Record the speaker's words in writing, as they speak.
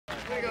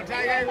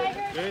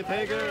Hey,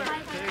 Tiger.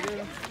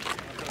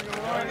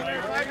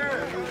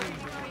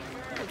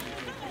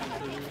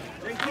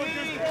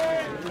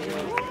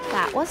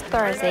 That was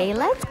Thursday.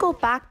 Let's go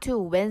back to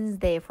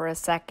Wednesday for a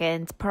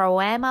second.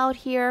 ProAm out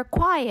here,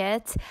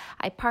 quiet.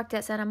 I parked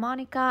at Santa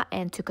Monica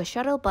and took a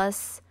shuttle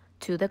bus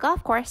to the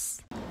golf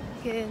course.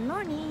 Good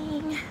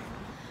morning.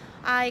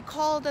 I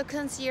called the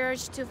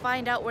concierge to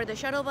find out where the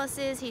shuttle bus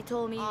is. He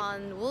told me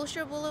on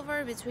Wilshire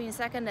Boulevard between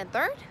 2nd and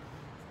 3rd.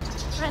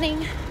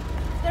 Running.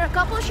 There are a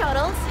couple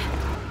shuttles.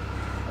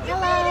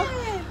 Hello.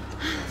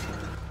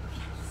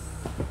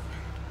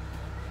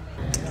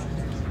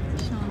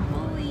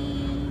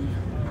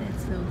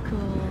 That's so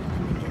cool.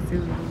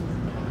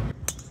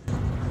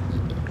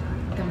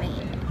 The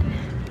man.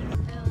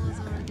 Phil was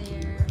over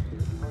there.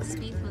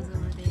 Speed was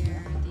over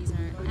there. These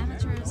are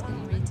amateurs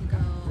getting ready to go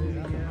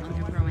on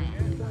their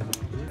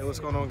ProAm. Hey, what's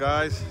going on,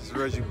 guys? This is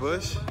Reggie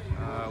Bush.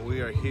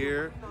 We are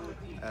here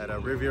at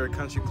Riviera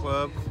Country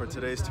Club for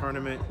today's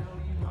tournament.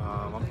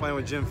 I'm playing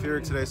with Jim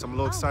Furyk today, so I'm a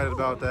little excited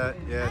about that.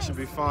 Yeah, it should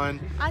be fun.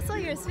 I saw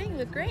your swing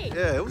look great.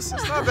 Yeah, it's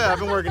not bad. I've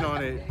been working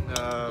on it.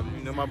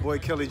 You know, my boy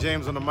Kelly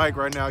James on the mic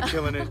right now,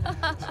 killing it.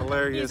 It's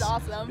hilarious. He's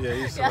awesome. Yeah,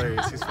 he's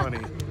hilarious. He's funny.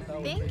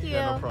 Thank you.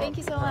 Yeah, no Thank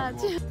you so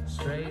much.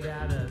 Straight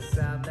out of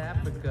South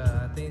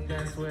Africa, I think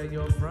that's where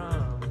you're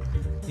from.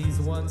 He's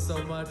won so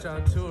much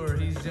on tour,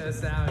 he's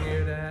just out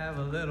here to have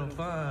a little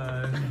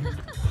fun.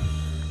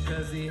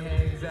 Cause he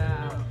hangs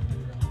out,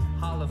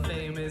 Hall of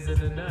Fame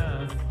isn't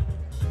enough.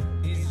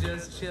 He's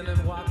just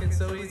chillin', walking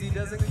so easy,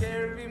 doesn't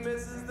care if he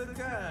misses the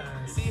cut.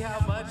 See how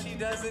much he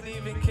doesn't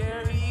even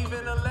care, he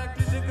even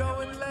elected to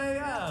go and lay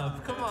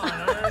up. Come on,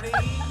 Ernie,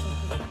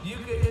 you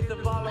could hit the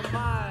ball a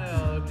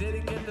mile,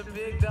 didn't get the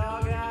big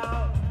dog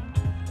out.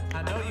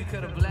 I know you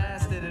could have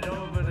blasted it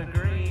over the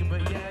green,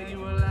 but yeah, you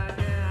were like,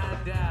 yeah,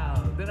 I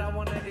doubt that I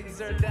want to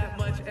exert that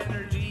much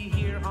energy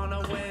here on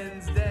a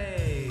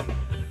Wednesday.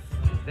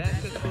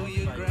 That could fool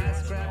you,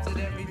 grass scraps it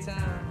every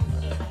time.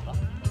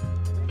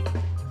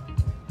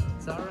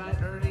 It's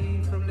alright,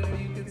 Ernie, from there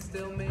you can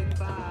still make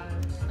five.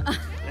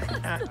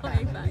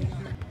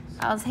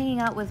 I was hanging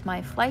out with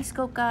my fly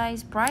scope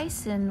guys.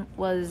 Bryson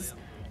was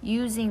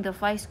using the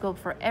fly scope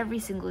for every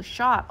single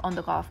shot on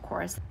the golf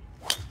course.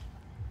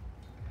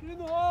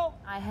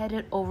 I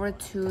headed over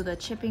to the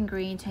chipping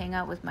green to hang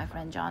out with my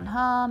friend John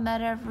Huh,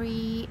 met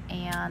Every,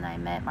 and I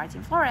met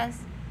Martin Flores.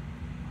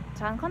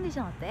 장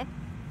컨디션 어때?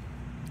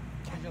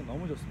 컨디션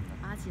너무 좋습니다.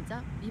 아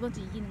진짜? 이번 주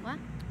이기는 거야?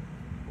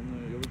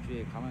 오늘 이번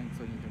주에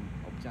가망성이 좀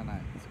없지 않아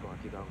있을 것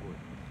같기도 하고.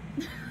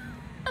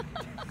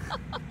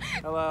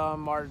 Hello,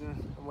 I'm Martin.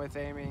 I'm with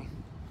Aimee.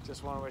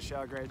 Just want to wish you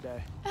all a great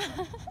day.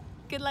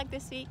 Good luck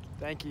this week.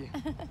 Thank you.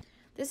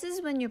 This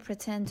is when you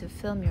pretend to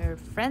film your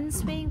friend's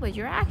swing, but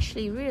you're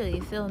actually really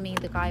filming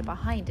the guy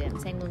behind him,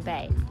 Moon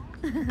Bae.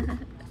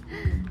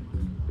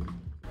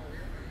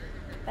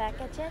 Back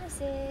at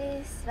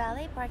Genesis.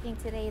 Valet parking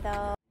today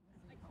though.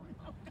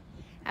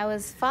 I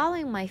was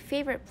following my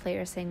favorite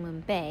player,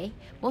 Moon Bae.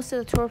 Most of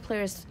the tour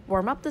players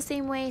warm up the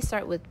same way,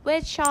 start with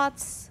wedge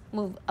shots,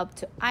 move up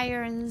to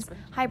irons,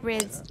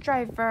 hybrids,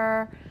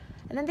 driver,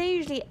 and then they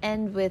usually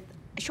end with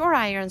short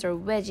irons or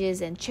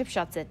wedges and chip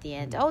shots at the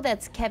end. Oh,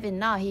 that's Kevin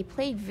Na. He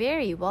played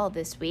very well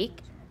this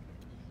week.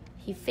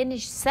 He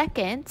finished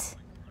 2nd.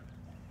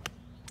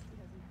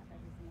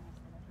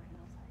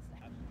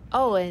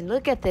 Oh, and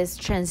look at this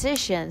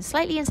transition.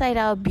 Slightly inside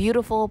out,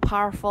 beautiful,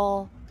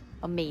 powerful,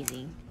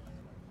 amazing.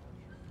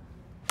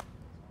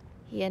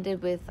 He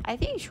ended with, I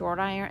think, short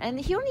iron. And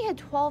he only had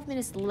 12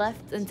 minutes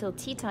left until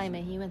tea time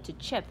and he went to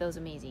chip. That was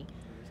amazing.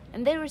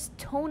 And there was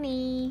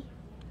Tony.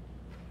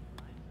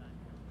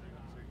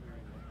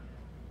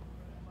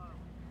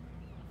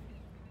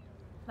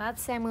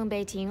 That's Moon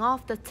Bae teeing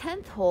off the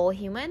 10th hole.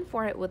 He went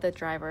for it with the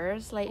driver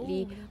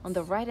slightly on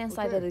the right-hand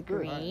side of the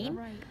green.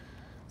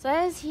 So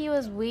as he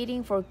was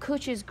waiting for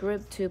Coach's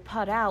grip to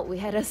putt out, we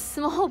had a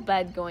small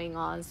bet going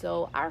on.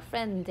 So our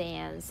friend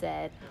Dan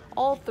said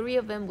all 3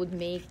 of them would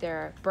make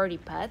their birdie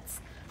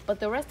putts, but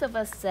the rest of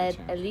us said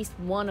at least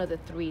one of the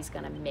 3 is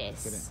gonna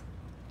miss.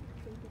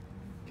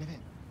 Get in.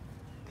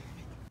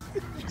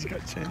 He's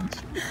got change.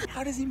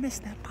 How does he miss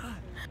that putt?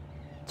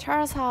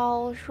 Charles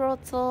Howell,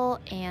 Schwartzel,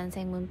 and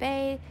Moon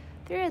Bae,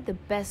 3 of the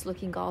best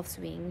looking golf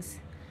swings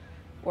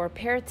were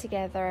paired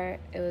together.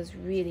 It was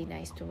really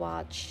nice to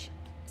watch.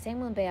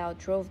 Moon Bae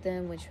outdrove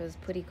them, which was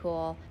pretty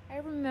cool. I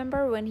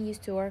remember when he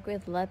used to work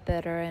with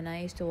Ledbetter and I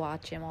used to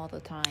watch him all the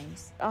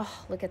times.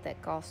 Oh, look at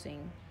that golf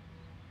swing.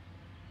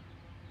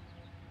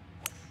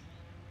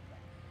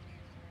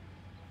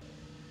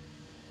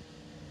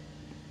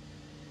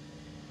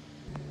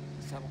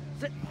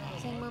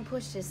 Moon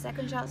pushed his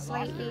 2nd shot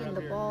slightly and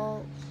the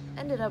ball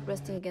ended up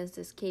resting against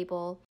his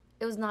cable.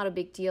 It was not a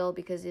big deal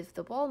because if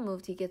the ball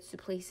moved, he gets to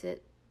place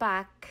it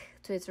back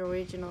to its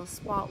original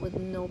spot with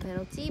no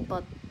penalty,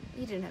 but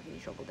he didn't have any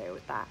trouble there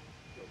with that.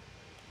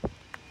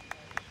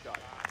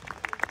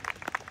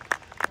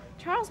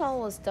 Charles Hall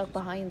was stuck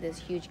behind this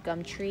huge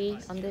gum tree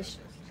on this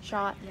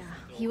shot. Yeah.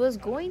 He was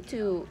going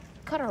to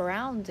cut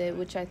around it,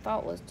 which I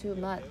thought was too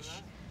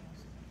much.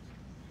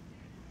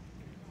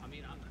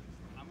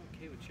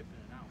 chip in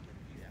and out. But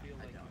if you feel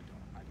like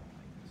I don't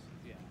like this.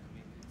 Yeah, I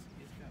mean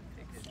it's gonna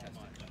take so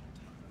much,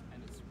 and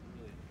it's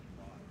really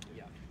broad.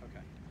 Yeah.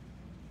 Okay.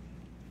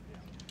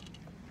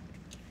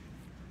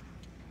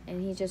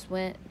 And he just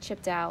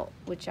chipped out,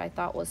 which I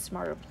thought was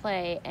smarter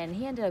play, and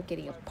he ended up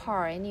getting a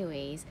par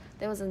anyways.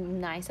 There was a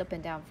nice up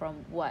and down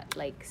from what,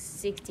 like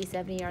 60,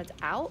 70 yards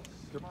out?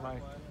 Good play.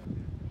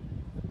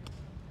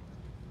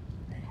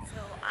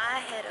 So I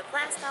had a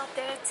blast out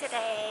there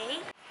today.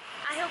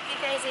 I hope you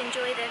guys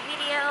enjoyed the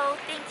video.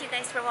 Thank you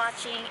guys for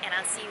watching, and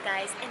I'll see you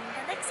guys in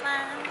the next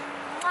one.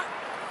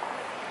 Mwah!